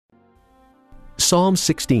Psalm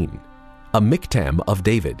 16, a miktam of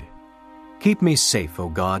David. Keep me safe, O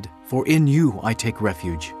God, for in you I take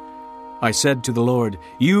refuge. I said to the Lord,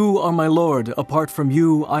 You are my Lord, apart from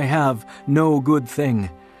you I have no good thing.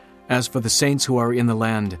 As for the saints who are in the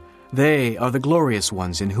land, they are the glorious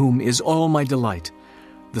ones in whom is all my delight.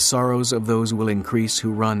 The sorrows of those will increase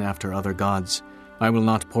who run after other gods. I will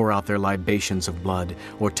not pour out their libations of blood,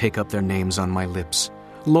 or take up their names on my lips.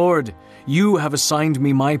 Lord, you have assigned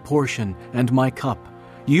me my portion and my cup.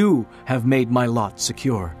 You have made my lot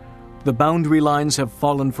secure. The boundary lines have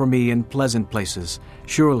fallen for me in pleasant places.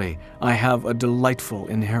 Surely I have a delightful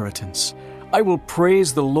inheritance. I will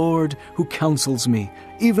praise the Lord who counsels me.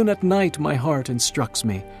 Even at night my heart instructs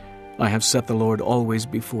me. I have set the Lord always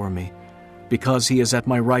before me. Because he is at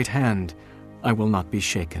my right hand, I will not be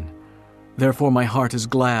shaken. Therefore my heart is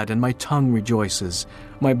glad and my tongue rejoices.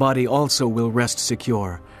 My body also will rest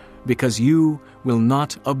secure, because you will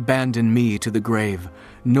not abandon me to the grave,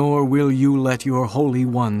 nor will you let your Holy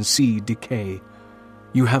One see decay.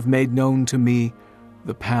 You have made known to me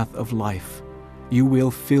the path of life. You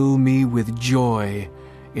will fill me with joy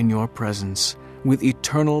in your presence, with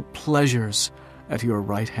eternal pleasures at your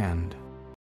right hand.